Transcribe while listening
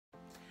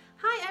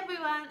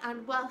everyone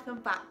and welcome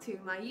back to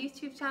my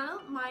YouTube channel.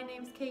 My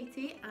name's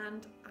Katie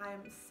and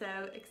I'm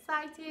so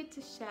excited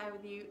to share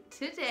with you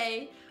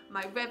today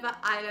my River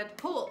Island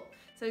haul.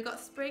 So we've got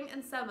spring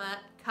and summer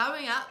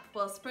coming up.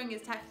 Well, spring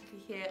is technically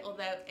here,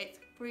 although it's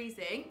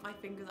freezing. My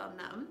fingers are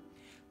numb.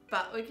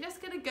 But we're just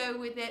going to go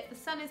with it. The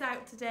sun is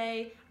out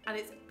today and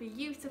it's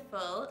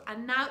beautiful,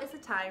 and now is the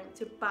time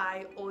to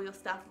buy all your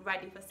stuff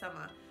ready for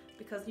summer,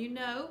 because you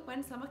know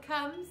when summer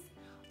comes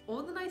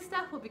all the nice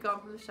stuff will be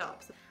gone from the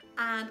shops.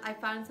 And I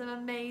found some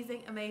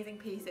amazing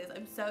pieces.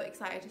 I'm so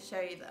excited to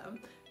show you them.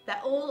 They're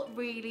all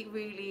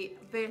really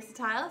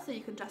versatile, so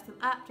you can dress them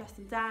up, dress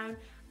them down,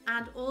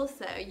 and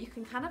also you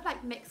can kind of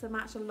like mix and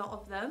match a lot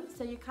of them,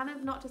 so you're kind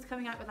of not just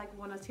coming out with like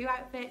one or two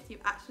outfits, you've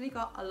actually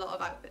got a lot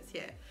of outfits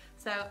here.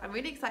 So I'm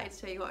really excited to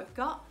show you what I've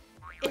got.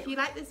 If you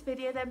like this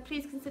video, then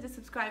please consider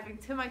subscribing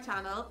to my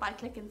channel by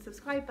clicking the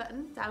subscribe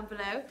button down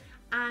below,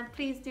 and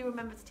please do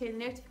remember to turn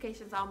the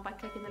notifications on by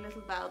clicking the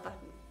little bell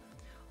button.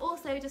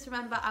 Also, just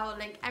remember I will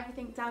link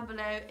everything down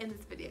below in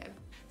this video.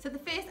 So the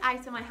first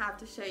item I have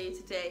to show you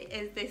today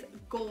is this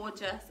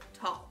gorgeous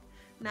top.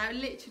 Now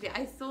literally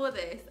I saw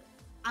this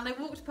and I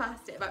walked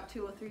past it about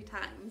 2 or 3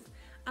 times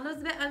and I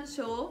was a bit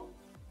unsure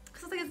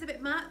because I was like, is it a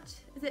bit much?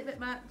 Is it a bit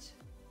much?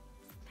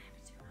 It's never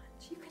too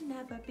much. You can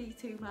never be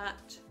too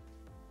much.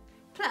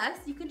 Plus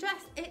you can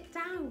dress it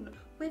down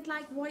with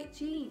like white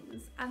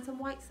jeans and some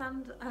white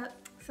some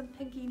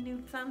pinky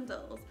nude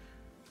sandals.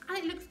 And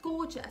it looks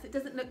gorgeous. It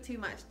doesn't look too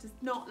much. It does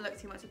not look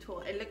too much at all.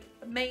 It looked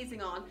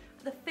amazing on.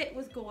 The fit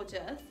was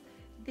gorgeous.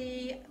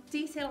 The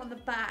detail on the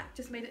back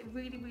just made it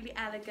really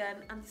elegant,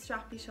 and the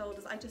strappy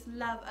shoulders. I just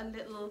love a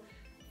little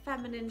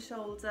feminine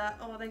shoulder.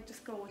 Oh, they're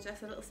just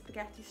gorgeous. A little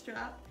spaghetti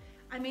strap.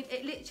 I mean,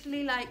 it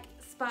literally like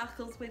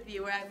sparkles with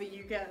you wherever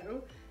you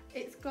go.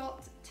 It's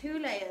got 2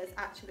 layers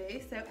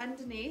actually. So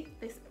underneath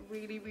this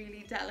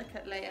really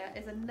delicate layer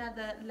is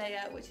another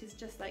layer which is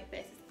just like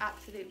this. It's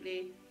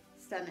absolutely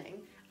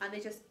stunning, and they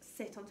just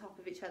sit on top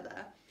of each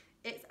other.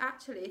 It's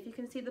actually, if you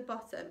can see the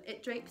bottom,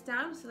 it drapes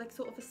down, so like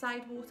sort of a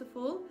side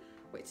waterfall,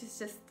 which is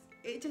just,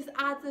 it just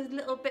adds those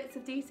little bits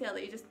of detail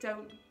that you just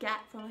don't get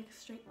from like a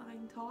straight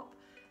line top.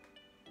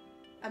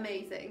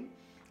 Amazing.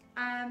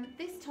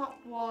 This top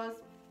was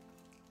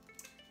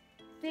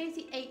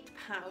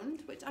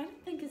 £38, which I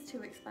don't think is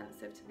too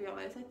expensive, to be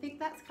honest. I think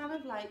that's kind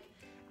of like,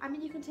 I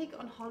mean, you can take it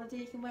on holiday,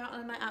 you can wear it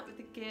on a night out with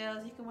the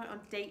girls, you can wear it on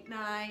date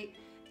night.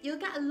 You'll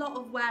get a lot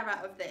of wear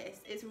out of this.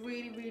 It's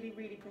really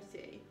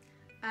pretty.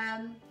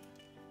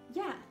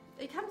 Yeah,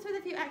 it comes with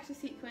a few extra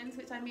sequins,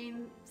 which I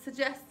mean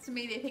suggests to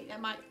me they think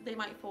they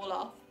might fall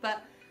off.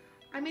 But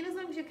I mean, as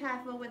long as you're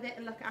careful with it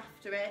and look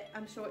after it,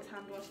 I'm sure it's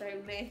hand wash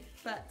only.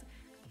 But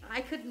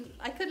I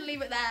couldn't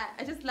leave it there.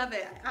 I just love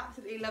it. I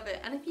absolutely love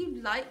it. And if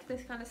you like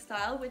this kind of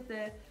style with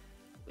the,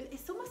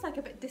 it's almost like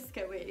a bit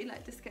disco, really,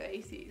 like disco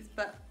 80s,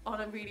 but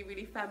on a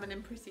really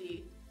feminine,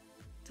 pretty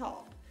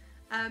top.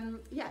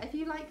 Yeah, if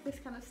you like this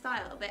kind of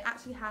style, they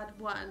actually had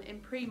one in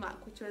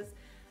Primark, which was,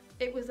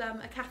 it was a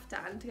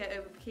kaftan to get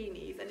over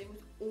bikinis, and it was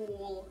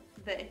all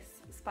this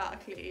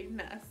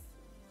sparkliness.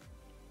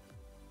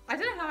 I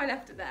don't know how I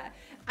left it there.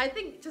 I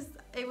think just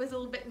it was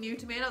all a bit new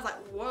to me, and I was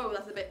like, whoa,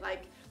 that's a bit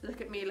like, look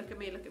at me.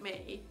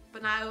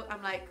 But now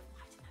I'm like,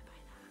 why didn't I buy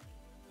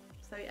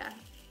that? So yeah,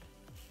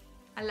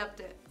 I loved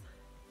it.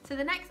 So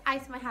the next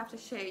item I have to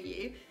show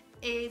you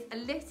is a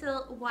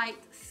little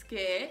white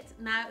skirt.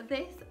 Now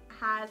this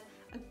has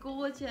a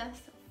gorgeous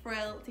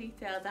frill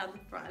detail down the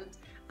front.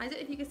 I don't know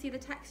if you can see the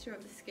texture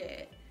of the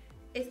skirt.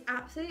 It's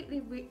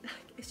absolutely,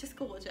 it's just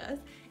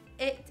gorgeous.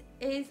 It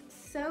is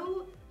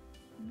so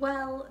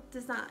well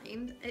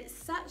designed. It's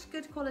such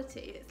good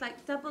quality. It's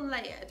like double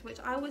layered, which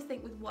I always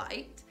think with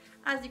white,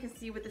 as you can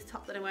see with this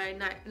top that I'm wearing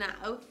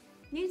now,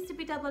 needs to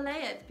be double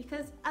layered,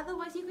 because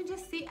otherwise you can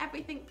just see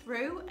everything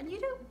through, and you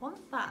don't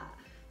want that.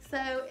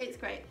 So it's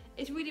great.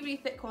 It's really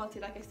thick quality,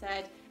 like I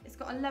said. It's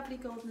got a lovely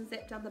golden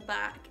zip down the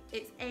back.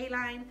 It's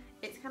A-line.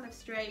 It's kind of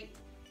straight,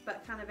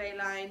 but kind of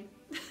A-line.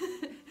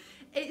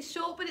 It's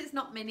short, but it's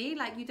not mini.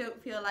 Like, you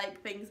don't feel like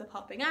things are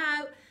popping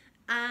out.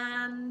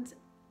 And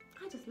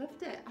I just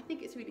loved it. I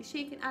think it's really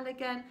chic and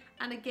elegant.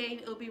 And again,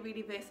 it'll be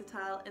really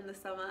versatile in the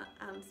summer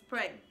and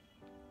spring.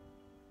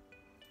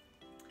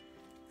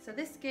 So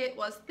this skirt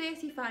was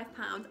 £35,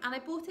 and I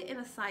bought it in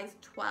a size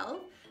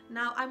 12.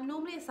 Now, I'm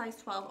normally a size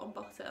 12 on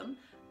bottom,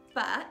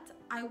 but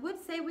I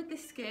would say with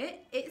this skirt,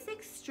 it's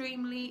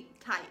extremely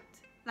tight,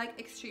 like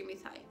extremely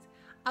tight.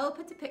 I will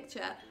put a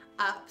picture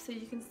up so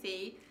you can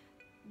see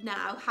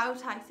now how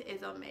tight it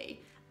is on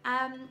me.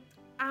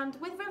 And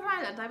with River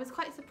Island, I was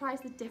quite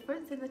surprised the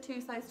difference in the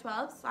 2 size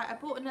 12s. So I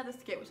bought another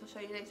skirt, which I'll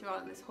show you later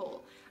on in this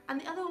haul, and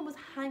the other one was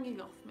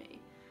hanging off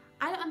me.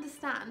 I don't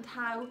understand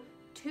how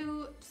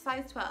 2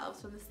 size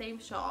 12s from the same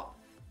shop,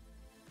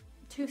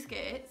 2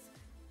 skirts,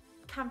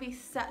 can be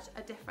such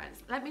a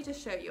difference. Let me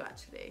just show you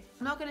actually.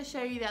 I'm not going to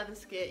show you the other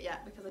skirt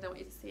yet because I don't want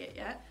you to see it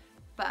yet,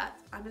 but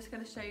I'm just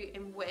going to show you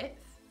in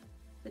width,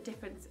 the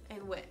difference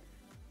in width.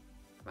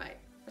 Right,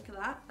 look at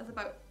that. There's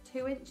about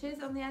 2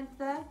 inches on the end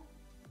there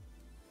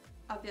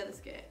of the other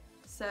skirt.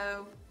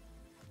 So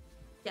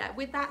yeah,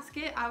 with that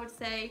skirt, I would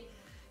say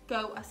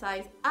go a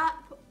size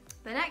up.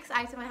 The next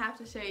item I have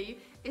to show you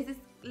is this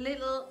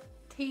little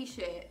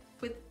t-shirt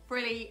with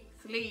frilly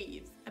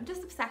sleeves. I'm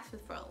just obsessed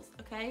with frills,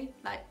 okay?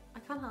 Like, I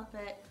can't help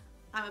it.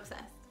 I'm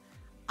obsessed.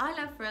 I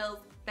love frills.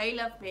 They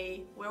love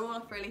me. We're all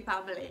a frilly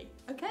family,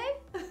 okay?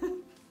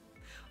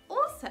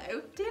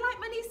 Also, do you like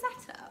my new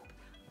setup?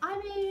 I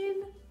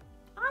mean,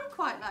 I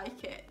quite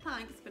like it.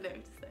 Thanks for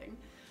noticing.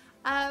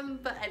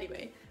 But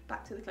anyway,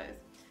 back to the clothes.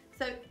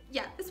 So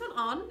yeah, this one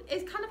on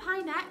is kind of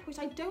high neck, which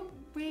I don't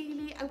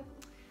really,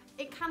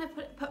 it kind of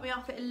put me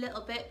off it a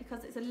little bit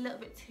because it's a little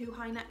bit too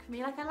high neck for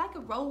me. Like, I like a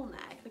roll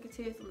neck, like a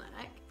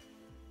turtleneck.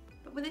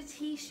 But with a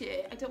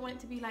t-shirt, I don't want it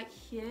to be like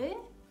here.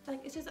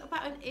 Like, it's just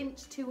about an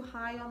inch too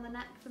high on the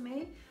neck for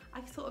me.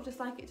 I sort of just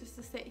like it just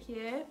to sit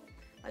here,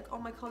 like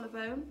on my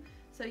collarbone.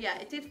 So yeah,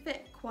 it did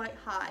fit quite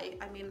high.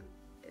 I mean,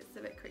 it's a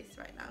bit creased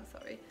right now,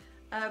 sorry.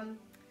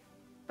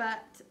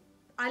 But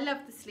I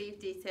love the sleeve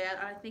detail,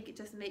 and I think it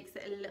just makes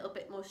it a little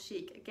bit more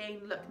chic.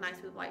 Again, look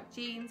nice with white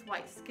jeans,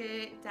 white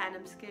skirt,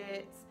 denim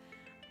skirts.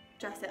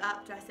 Dress it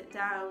up, dress it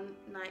down,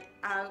 night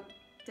out,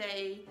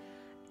 day.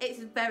 It's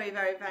very,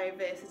 very, very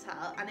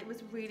versatile, and it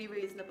was really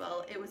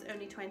reasonable. It was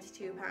only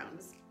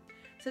 £22.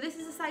 So this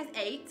is a size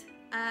 8.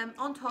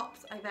 On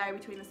tops, I vary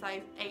between a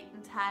size 8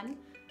 and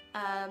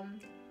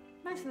 10.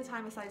 Most of the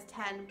time a size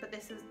 10, but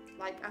this is,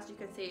 like, as you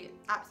can see,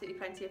 absolutely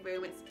plenty of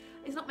room.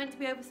 It's not meant to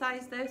be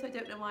oversized though, so I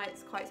don't know why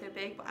it's quite so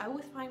big, but I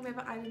always find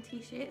River Island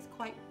t-shirts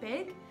quite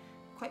big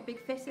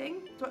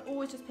fitting, so I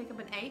always just pick up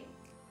an 8.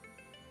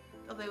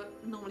 Although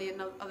normally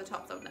in other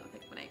tops I would never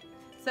pick up an 8.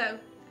 So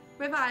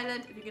River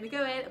Island, if you're going to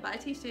go in and buy a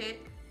t-shirt,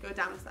 go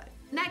down a size.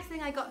 Next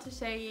thing I got to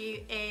show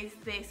you is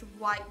this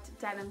white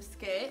denim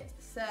skirt.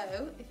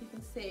 So if you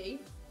can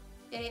see,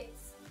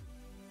 it's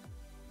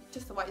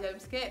just a white denim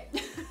skirt.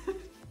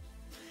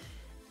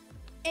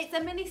 It's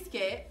a mini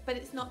skirt, but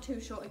it's not too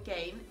short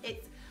again.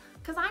 It's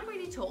because I'm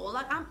really tall.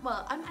 Like,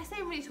 I say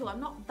I'm really tall. I'm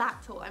not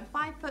that tall. I'm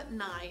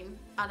 5'9.5".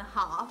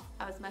 I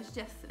was measured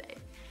yesterday,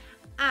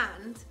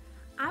 and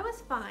I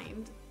always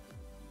find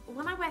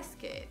when I wear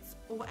skirts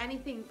or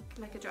anything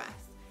like a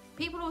dress,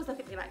 people always look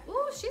at me like,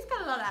 "Oh, she's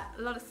got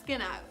a lot of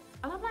skin out,"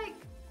 and I'm like,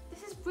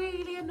 this is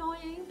really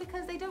annoying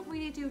because they don't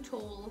really do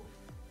tall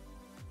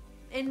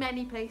in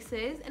many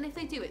places, and if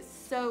they do, it's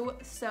so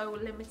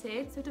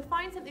limited. So to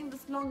find something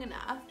that's long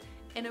enough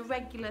in a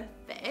regular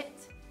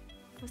fit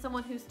for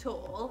someone who's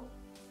tall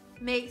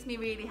makes me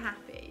really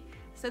happy.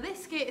 So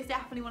this skirt is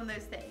definitely one of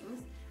those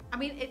things. I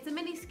mean, it's a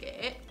mini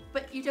skirt,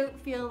 but you don't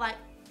feel like,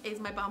 is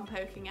my bum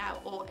poking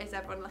out, or is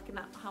everyone looking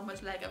at how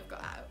much leg I've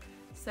got out?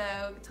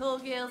 So tall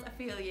girls, I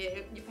feel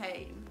you, your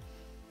pain.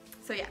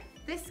 So yeah,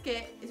 this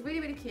skirt is really,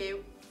 really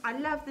cute. I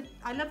love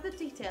the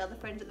detail, the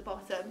fringe at the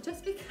bottom.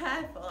 Just be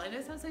careful. I know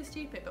it sounds so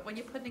stupid, but when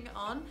you're putting it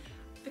on,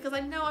 because I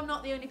know I'm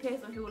not the only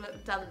person who will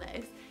have done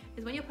this,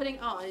 is when you're putting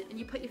it on and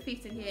you put your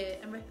feet in here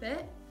and rip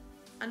it,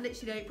 and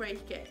literally don't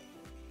break it,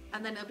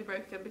 and then it'll be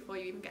broken before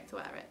you even get to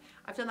wear it.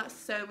 I've done that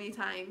so many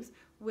times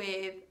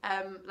with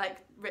like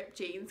ripped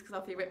jeans, because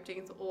obviously ripped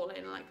jeans were all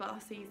in like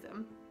last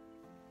season.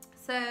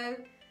 So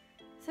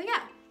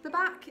yeah, the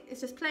back is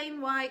just plain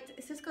white.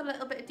 It's just got a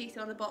little bit of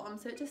detail on the bottom,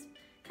 so it just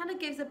kind of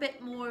gives a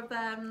bit more of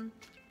an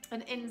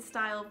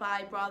in-style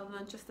vibe rather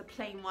than just a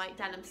plain white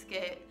denim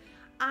skirt.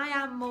 I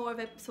am more of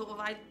a sort of,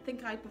 I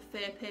think I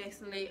prefer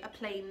personally a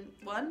plain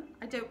one.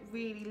 I don't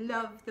really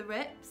love the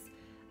rips.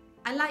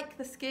 I like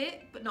the skirt,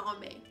 but not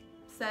on me.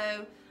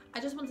 So I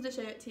just wanted to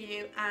show it to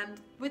you, and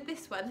with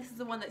this one, this is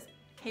the one that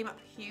came up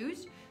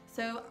huge.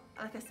 So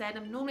like I said,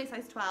 I'm normally a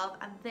size 12,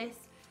 and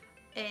this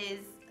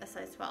is a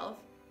size 12,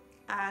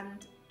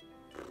 and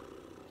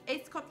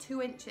it's got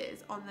 2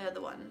 inches on the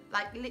other one,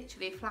 like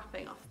literally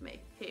flapping off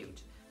me,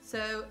 huge.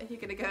 So if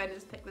you're gonna go in and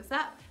just pick this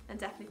up, then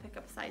definitely pick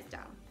up a size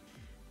down.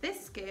 This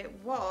skirt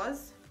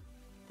was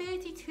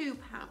 £32.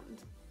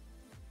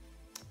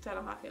 Don't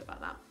know how I feel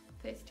about that.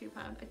 £32.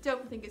 I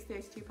don't think it's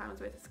 £32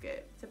 worth of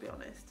skirt, to be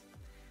honest.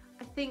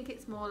 I think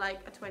it's more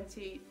like a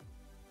 20,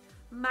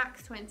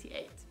 max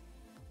 28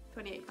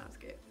 £28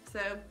 skirt. So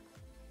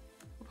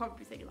we'll probably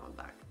be taking that one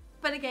back.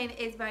 But again, it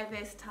is very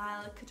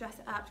versatile. Could dress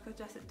it up, could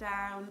dress it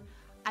down.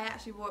 I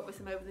actually wore it with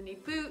some over the knee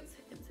boots,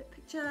 insert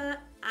picture,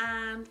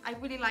 and I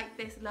really like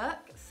this look.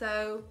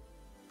 So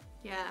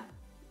yeah,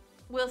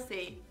 we'll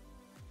see.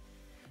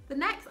 The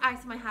next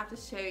item I have to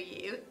show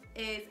you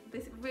is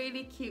this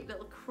really cute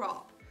little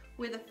crop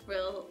with a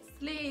frill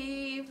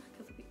sleeve,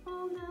 because we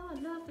all know I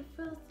love the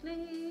frill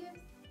sleeves.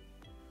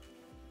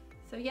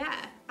 So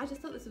yeah, I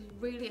just thought this was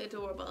really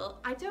adorable.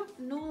 I don't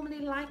normally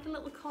like a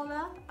little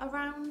collar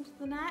around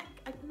the neck.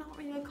 I'm not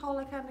really a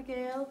collar kind of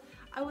girl.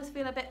 I always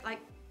feel a bit like,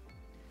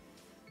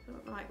 I don't know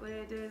what the right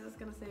word is. I was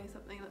going to say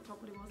something that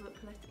probably wasn't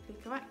politically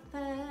correct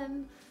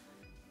then.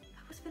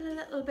 I always feel a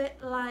little bit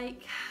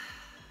like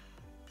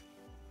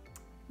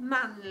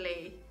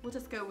manly. We'll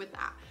just go with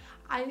that.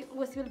 I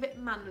always feel a bit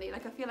manly.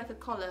 Like, I feel like a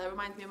collar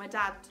reminds me of my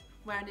dad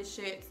wearing his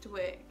shirts to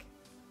work,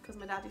 because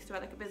my dad used to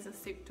wear like a business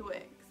suit to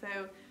work.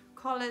 So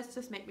collars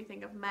just make me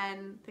think of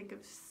men, think of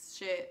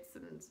shirts,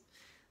 and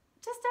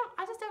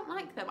I just don't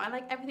like them. I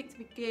like everything to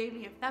be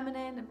girly and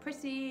feminine and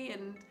pretty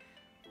and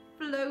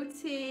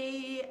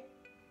floaty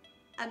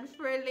and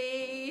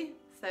frilly.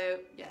 So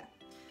yeah.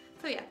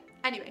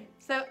 Anyway,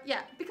 so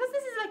yeah, because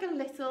this is like a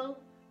little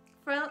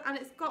frill and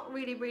it's got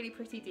really, really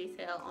pretty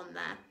detail on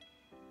there,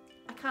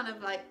 I kind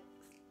of like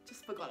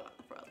just forgot about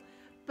the frill.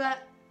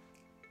 But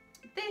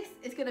this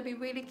is going to be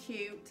really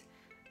cute,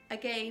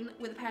 again,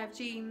 with a pair of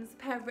jeans, a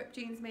pair of ripped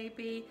jeans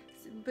maybe,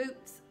 some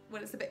boots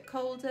when it's a bit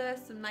colder,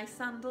 some nice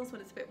sandals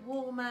when it's a bit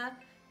warmer,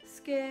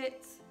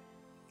 skirts.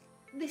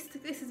 This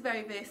is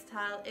very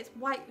versatile. It's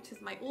white, which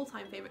is my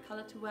all-time favourite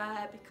colour to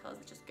wear because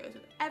it just goes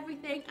with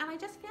everything, and I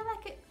just feel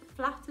like it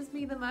flatters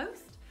me the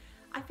most.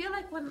 I feel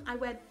like when I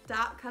wear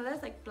dark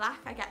colours like black,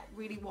 I get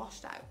really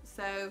washed out.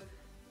 So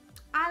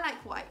I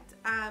like white,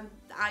 and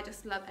I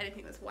just love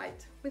anything that's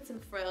white with some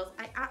frills.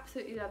 I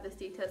absolutely love this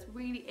detail. It's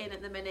really in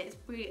at the minute. It's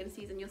really in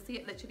season. You'll see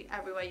it literally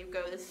everywhere you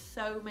go. There's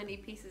so many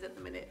pieces at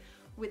the minute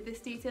with this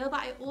detail, but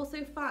I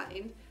also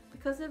find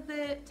because of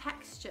the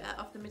texture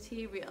of the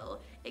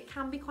material, it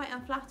can be quite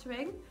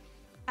unflattering.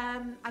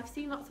 I've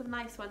seen lots of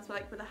nice ones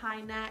like with a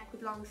high neck,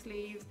 with long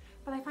sleeves,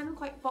 but I find them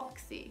quite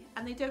boxy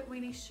and they don't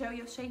really show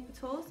your shape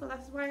at all. So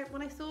that's why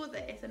when I saw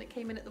this and it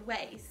came in at the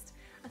waist,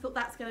 I thought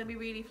that's going to be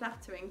really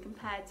flattering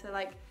compared to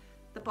like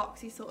the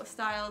boxy sort of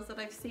styles that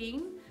I've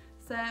seen.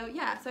 So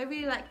yeah, so I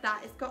really like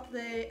that. It's got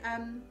the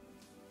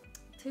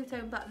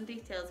two-tone button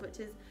details, which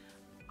is,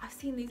 I've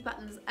seen these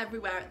buttons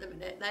everywhere at the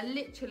minute. They're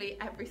literally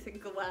every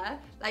single wear,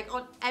 like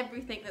on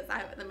everything that's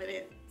out at the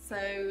minute.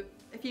 So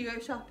if you go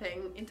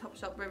shopping in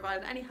Topshop, River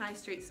Island, any high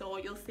street store,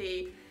 you'll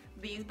see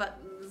these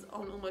buttons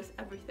on almost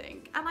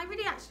everything. And I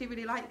actually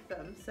really like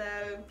them, so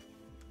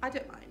I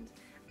don't mind.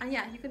 And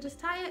yeah, you can just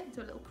tie it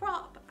into a little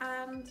crop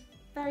and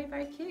very,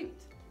 very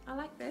cute. I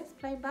like this,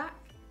 plain back.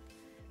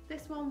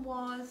 This one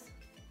was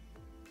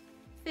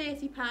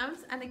 £30,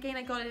 and again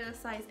I got it in a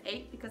size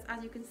 8 because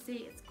as you can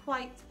see it's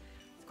quite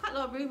a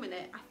lot of room in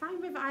it. I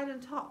find River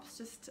Island tops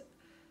just,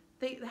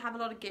 they have a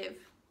lot of give.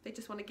 They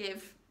just want to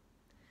give.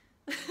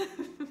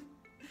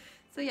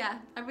 So yeah,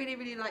 I really,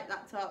 really like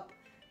that top.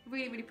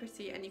 Really, really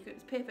pretty, and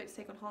it's perfect to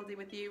take on holiday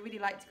with you. Really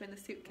like to go in the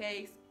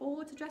suitcase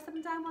or to dress up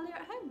and down while you're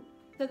at home.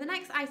 So the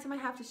next item I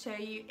have to show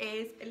you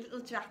is a little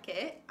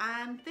jacket,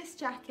 and this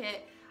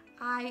jacket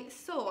I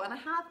saw, and I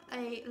have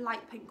a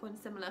light pink one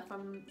similar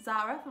from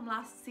Zara from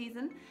last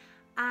season,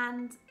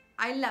 and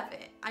I love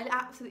it. I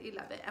absolutely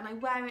love it, and I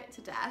wear it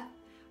to death,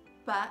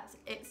 but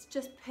it's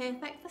just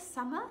perfect for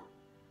summer.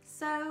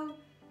 So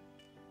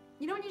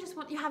you know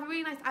when you have a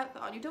really nice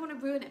outfit on, you don't want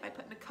to ruin it by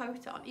putting a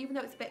coat on, even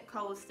though it's a bit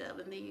cold still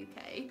in the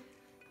UK,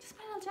 just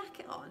put a little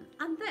jacket on.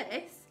 And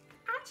this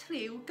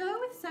actually will go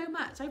with so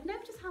much. I've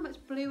noticed how much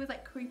blue is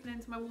like creeping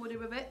into my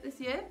wardrobe a bit this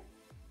year,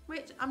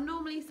 which I'm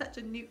normally such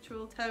a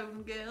neutral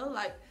tone girl,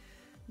 like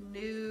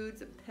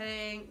nudes and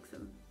pinks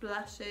and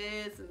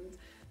blushes and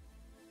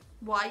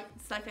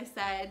whites, like I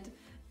said,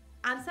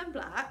 and some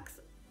blacks,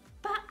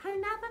 but I've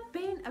never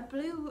been a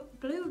blue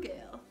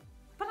girl.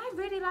 But I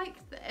really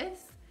liked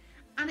this,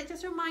 and it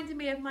just reminded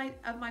me of my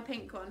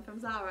pink one from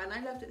Zara, and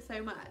I loved it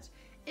so much.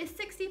 It's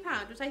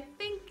 £60, which I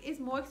think is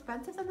more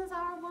expensive than the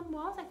Zara one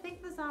was. I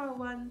think the Zara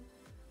one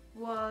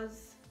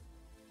was,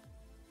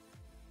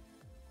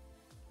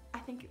 I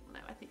think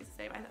it's the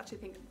same. I actually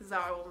think the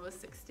Zara one was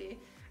 60.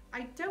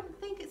 I don't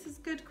think it's as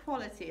good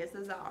quality as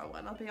the Zara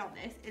one, I'll be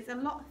honest. It's a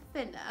lot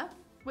thinner,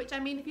 which, I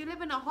mean, if you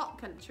live in a hot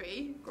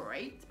country,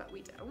 great, but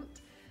we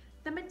don't.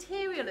 The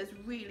material is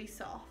really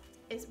soft.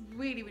 It's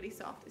really, really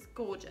soft. It's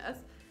gorgeous.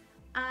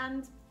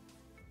 And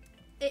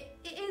it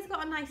has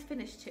got a nice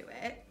finish to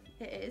it.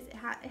 It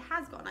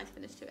has got a nice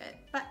finish to it.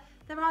 But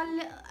there are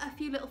a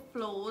few little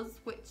flaws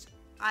which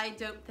I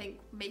don't think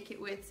make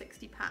it worth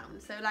 £60.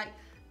 So like,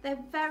 they're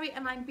very,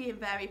 and I'm being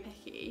very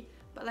picky,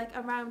 but like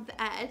around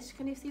the edge,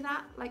 can you see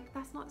that? Like,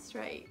 that's not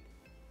straight.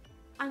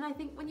 And I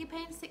think when you're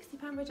paying £60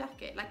 for a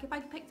jacket, like if I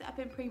picked it up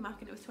in Primark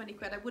and it was 20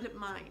 quid, I wouldn't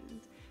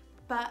mind.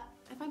 But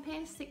if I'm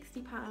paying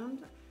 £60,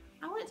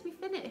 I want it to be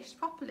finished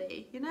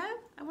properly, you know?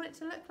 I want it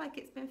to look like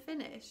it's been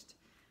finished.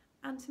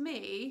 And to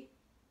me,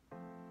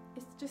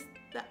 it's just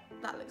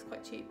that looks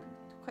quite cheap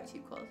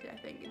quality, I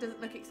think. It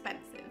doesn't look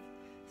expensive.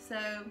 So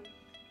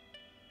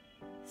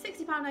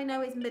 £60 I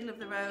know is middle of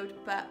the road,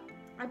 but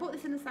I bought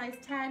this in a size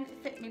 10.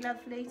 It fit me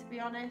lovely, to be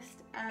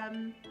honest.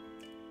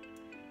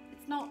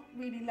 It's not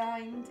really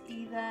lined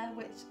either,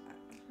 which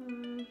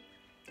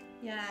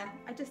yeah,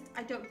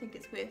 I don't think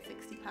it's worth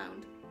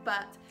 £60,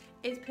 but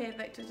it's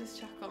perfect to just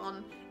chuck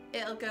on.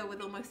 It'll go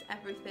with almost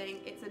everything.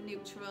 It's a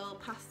neutral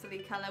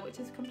pastel-y colour, which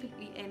is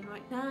completely in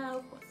right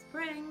now for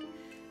spring.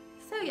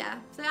 So yeah,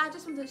 so I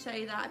just wanted to show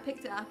you that. I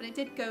picked it up and it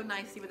did go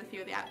nicely with a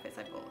few of the outfits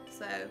I bought.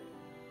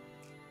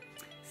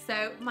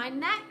 So my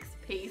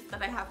next piece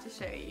that I have to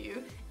show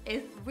you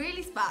is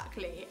really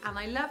sparkly, and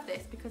I love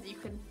this because you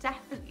can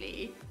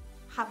definitely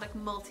have like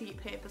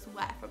multi-purpose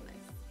wear from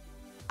this.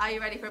 Are you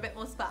ready for a bit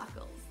more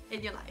sparkles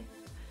in your life?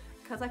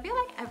 Because I feel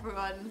like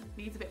everyone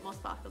needs a bit more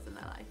sparkles in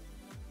their life.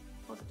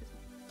 Or is it just me?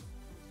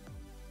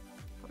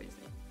 Probably just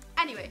me.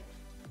 Anyway,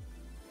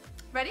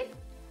 ready?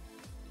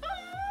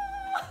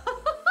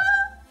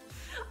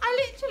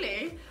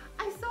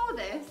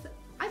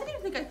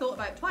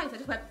 I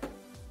just went,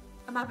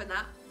 I'm having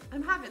that.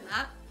 I'm having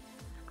that.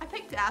 I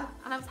picked it up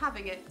and I was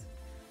having it.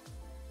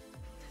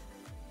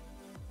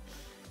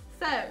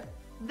 So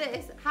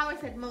this, how I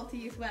said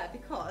multi-use wear,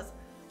 because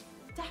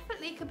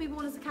definitely can be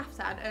worn as a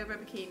caftan over a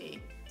bikini.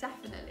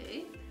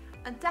 Definitely.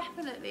 And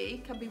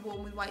definitely can be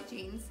worn with white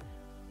jeans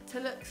to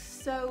look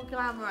so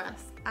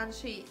glamorous and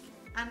chic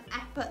and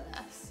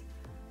effortless.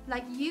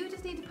 Like, you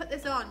just need to put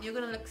this on, you're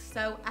gonna look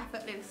so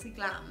effortlessly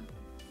glam.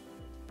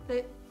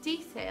 The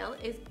detail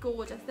is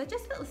gorgeous. They're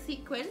just little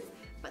sequins,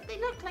 but they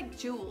look like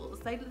jewels.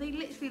 They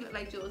literally look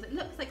like jewels. It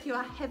looks like you're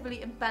a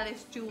heavily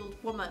embellished jeweled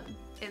woman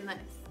in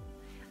this.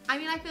 I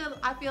mean, I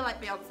feel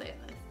like Beyonce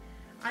in this.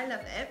 I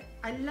love it.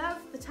 I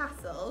love the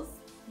tassels.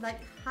 Like,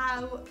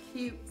 how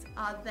cute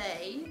are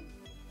they?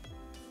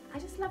 I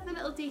just love the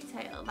little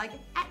detail, like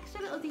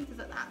extra little details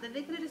like that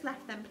they could have just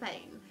left them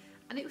plain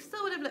and it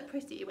still would have looked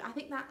pretty, but I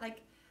think that that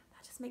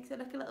just makes it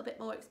look a little bit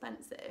more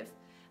expensive.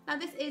 Now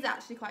this is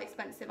actually quite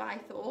expensive, I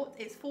thought.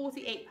 It's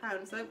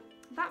 £48, so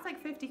that's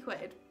like 50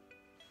 quid.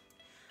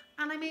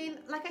 And I mean,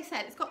 like I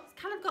said, it's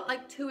kind of got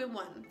like 2 in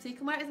 1. So you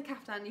can wear it as a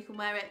caftan, you can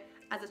wear it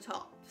as a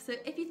top. So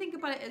if you think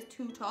about it as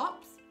 2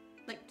 tops,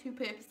 like 2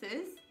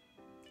 purposes,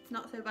 it's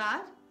not so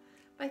bad.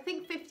 But I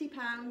think £50,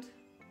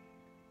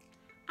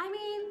 I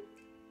mean,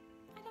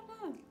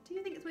 do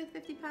you think it's worth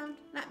 £50?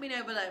 Let me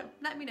know below.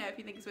 Let me know if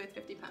you think it's worth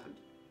 £50.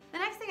 The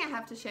next thing I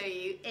have to show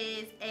you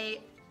is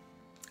a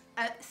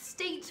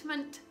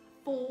statement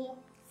for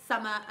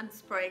summer and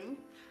spring,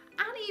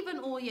 and even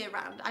all year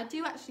round. I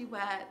do actually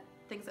wear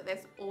things like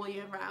this all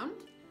year round.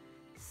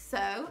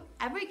 So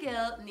every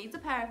girl needs a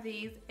pair of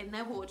these in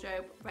their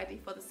wardrobe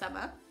ready for the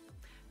summer.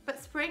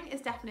 But spring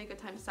is definitely a good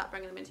time to start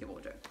bringing them into your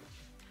wardrobe.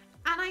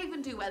 And I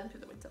even do wear them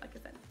through the winter, like I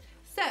said.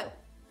 So,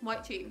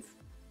 white jeans.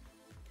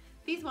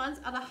 These ones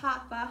are the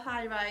Harper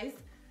High Rise,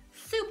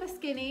 super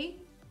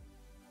skinny,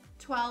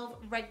 12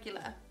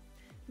 regular.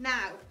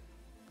 Now,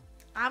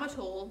 I'm a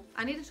tall,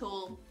 I need a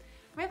tall.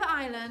 River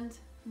Island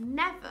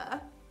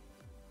never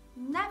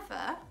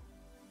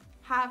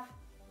have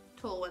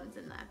tall ones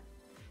in there.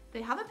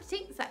 They have a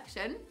petite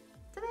section.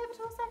 Do they have a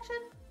tall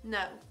section?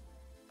 No.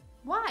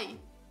 Why?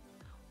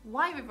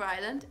 Why, River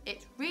Island?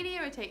 It really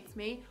irritates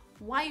me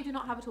why you do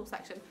not have a tall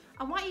section.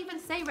 And why even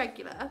say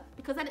regular,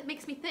 because then it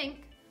makes me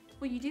think,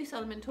 well, you do sell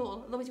them in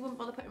tall, otherwise you wouldn't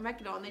bother putting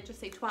regular on, they'd just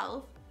say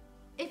 12.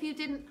 If you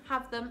didn't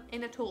have them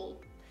in a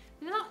tall.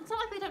 It's not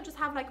like they don't just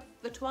have like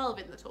the 12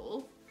 in the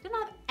tall, they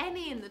don't have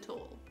any in the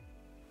tall.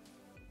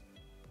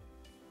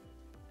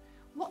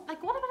 What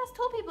about us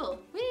tall people?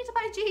 We need to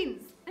buy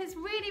jeans. And it's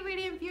really,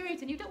 really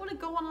infuriating. You don't want to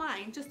go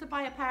online just to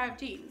buy a pair of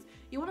jeans.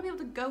 You want to be able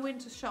to go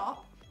into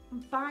shop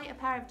and buy a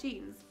pair of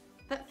jeans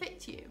that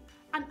fit you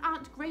and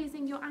aren't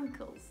grazing your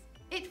ankles.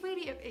 It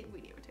really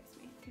irritates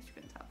me, in case you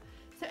couldn't tell.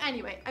 So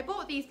anyway, I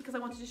bought these because I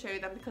wanted to show you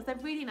them because they're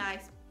really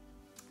nice.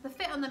 The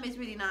fit on them is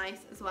really nice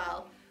as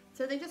well.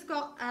 So they've just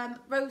got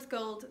rose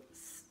gold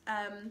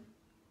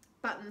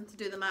button to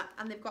do them at,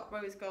 and they've got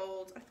rose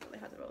gold, I thought they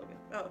had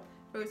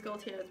rose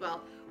gold here as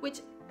well,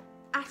 which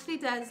actually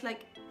does,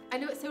 like, I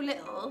know it's so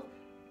little,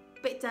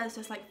 but it does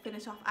just like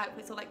finish off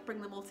outfits or like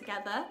bring them all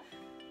together.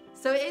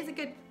 So it is a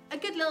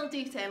good little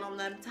detail on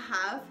them to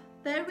have.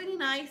 They're really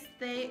nice.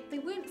 They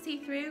weren't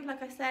see-through,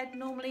 like I said.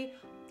 Normally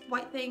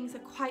white things are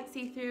quite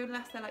see-through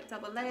unless they're like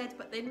double layered,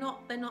 but they're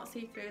not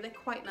see-through. They're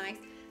quite nice.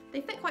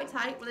 They fit quite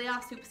tight. Well, they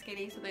are super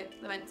skinny, so they're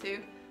meant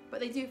to, but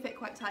they do fit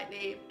quite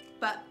tightly,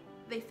 but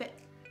they fit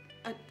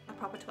a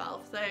proper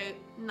 12, so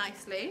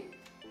nicely.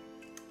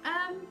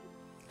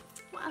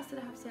 What else did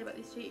I have to say about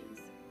these jeans?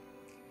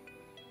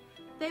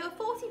 They were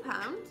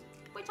 £40,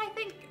 which I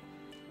think,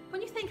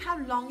 when you think how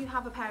long you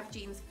have a pair of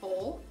jeans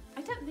for,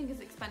 I don't think is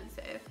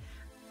expensive.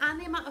 And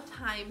the amount of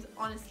times,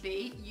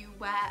 honestly, you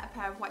wear a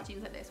pair of white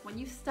jeans like this. When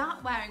you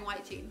start wearing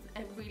white jeans,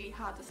 they're really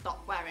hard to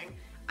stop wearing.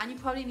 And you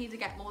probably need to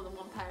get more than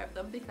one pair of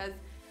them, because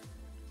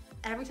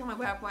every time I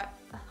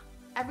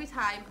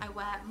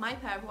wear my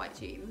pair of white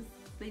jeans,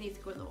 they need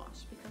to go in the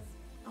wash, because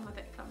I'm a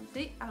bit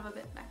clumsy and I'm a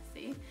bit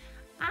messy.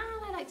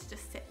 And I like to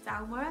just sit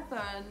down wherever,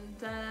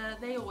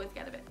 and they always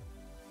get a bit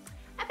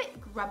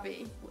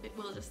grubby,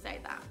 we'll just say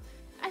that.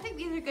 I think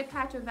these are a good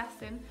pair to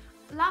invest in.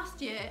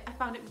 Last year, I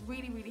found it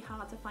really, really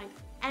hard to find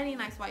any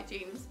nice white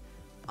jeans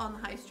on the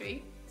high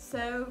street.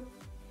 So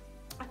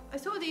I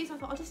saw these, I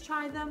thought I'll just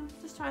try them.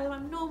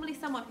 I'm normally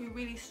someone who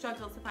really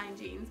struggles to find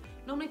jeans.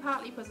 Normally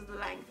partly because of the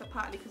length, but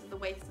partly because of the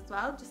waist as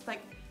well. Just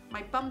like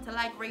my bum to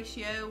leg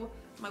ratio,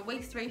 my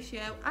waist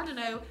ratio, I don't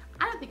know.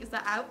 I don't think it's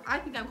that out. I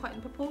think I'm quite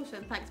in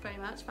proportion, thanks very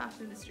much,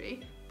 fashion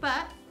industry.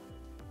 But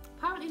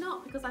apparently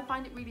not, because I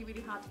find it really,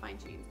 really hard to find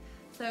jeans.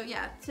 So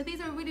yeah, so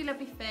these are a really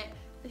lovely fit.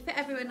 They fit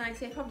everywhere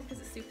nicely, probably because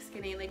it's super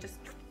skinny and they just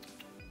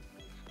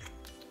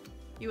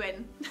you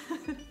in.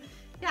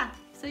 Yeah,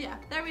 so yeah,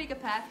 they're a really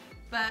good pair.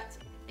 But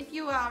if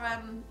you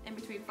are in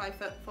between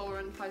 5'4"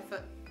 and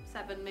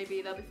 5'7",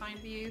 maybe they'll be fine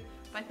for you.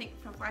 But I think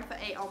from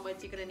 5'8"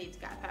 onwards, you're going to need to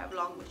get a pair of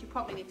long, which you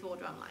probably need to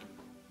order online.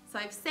 So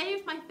I've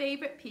saved my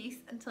favourite piece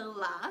until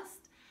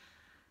last.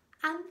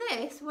 And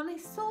this, when I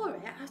saw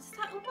it, I was just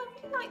like, oh,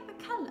 I really like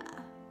the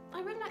colour.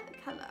 I really like the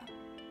colour.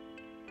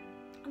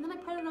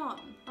 put it on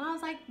and I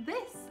was like,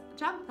 this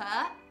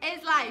jumper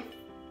is life.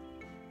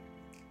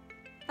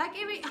 Like,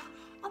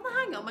 on the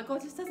hanger, oh my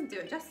god, this doesn't do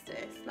it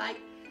justice. Like,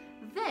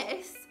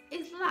 this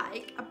is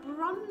like a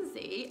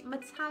bronzy,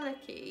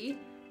 metallic-y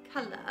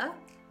colour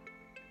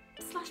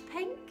slash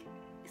pink.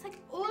 It's like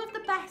all of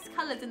the best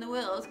colours in the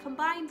world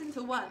combined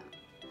into one.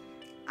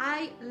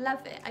 I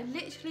love it. I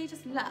literally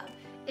just love.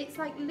 It's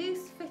like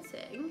loose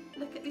fitting.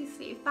 Look at these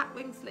sleeves, back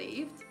wing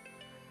sleeves.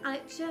 And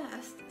it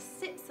just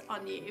sits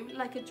on you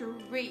like a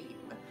dream,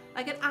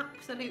 like an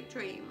absolute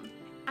dream.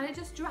 And it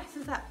just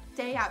dresses up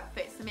day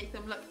outfits to make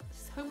them look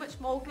so much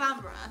more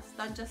glamorous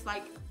than just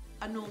like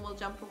a normal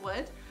jumper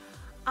would.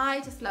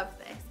 I just love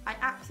this. I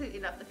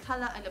absolutely love the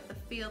colour, I love the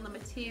feel, the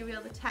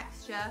material, the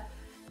texture.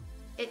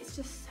 It's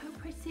just so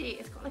pretty.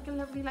 It's got like a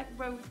lovely like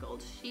rose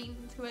gold sheen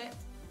to it.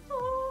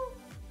 Oh,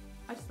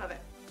 I just love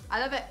it. I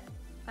love it.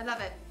 I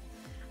love it.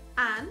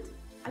 And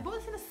I bought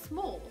this in a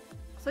small,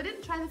 so I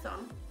didn't try this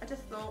on. I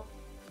just thought,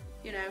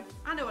 you know,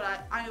 I know what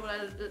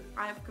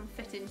I can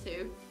fit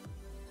into.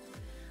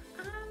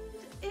 And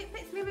it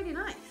fits me really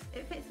nice.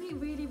 It fits me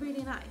really,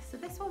 really nice. So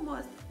this one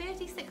was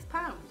 £36, which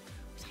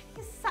I think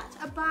is such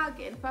a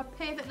bargain for a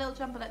perfect little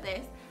jumper like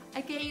this.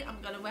 Again,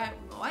 I'm gonna wear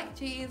my white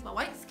jeans, my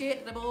white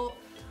skirt that I bought.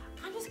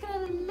 I'm just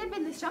gonna live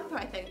in this jumper,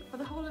 I think, for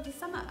the whole of the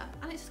summer.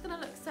 And it's just gonna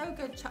look so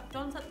good chucked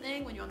on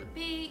something when you're on the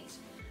beach.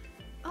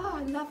 Oh,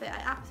 I love it.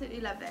 I absolutely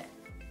love it.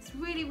 It's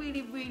really,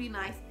 really, really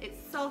nice. It's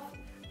soft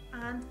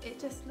and it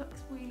just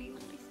looks really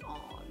nice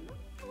on.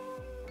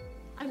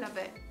 I love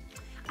it.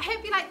 I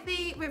hope you liked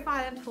the River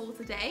Island haul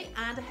today,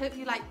 and I hope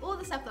you like all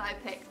the stuff that I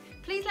picked.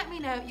 Please let me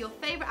know your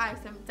favourite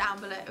item down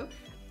below.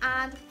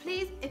 And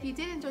please, if you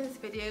did enjoy this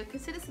video,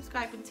 consider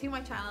subscribing to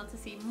my channel to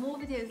see more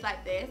videos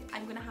like this.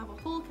 I'm going to have a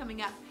haul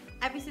coming up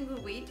every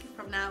single week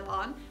from now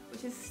on,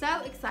 which is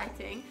so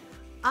exciting.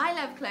 I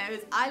love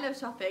clothes, I love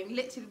shopping,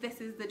 literally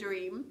this is the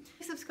dream.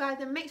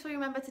 Subscribe and make sure you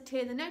remember to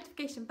turn the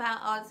notification bell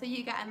on so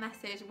you get a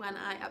message when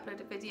I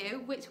upload a video,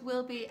 which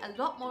will be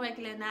a lot more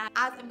regular now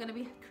as I'm going to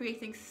be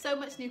creating so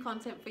much new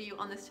content for you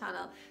on this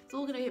channel. It's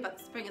all going to be about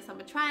the spring and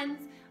summer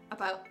trends,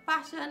 about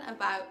fashion,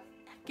 about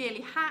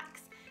girly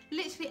hacks,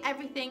 literally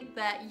everything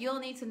that you'll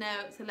need to know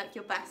to look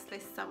your best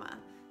this summer.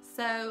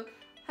 So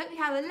hope you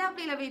have a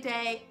lovely, lovely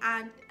day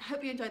and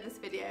hope you enjoyed this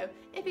video.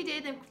 If you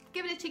did, then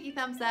give it a cheeky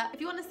thumbs up. If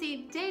you want to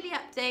see daily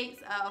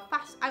updates of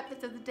fashion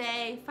outfits of the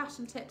day,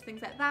 fashion tips,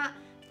 things like that,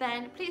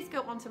 then please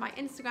go onto my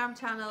Instagram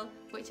channel,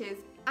 which is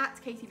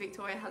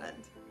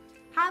 @KatieVictoriaHulland.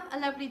 Have a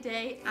lovely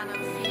day and I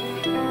will see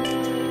you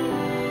soon.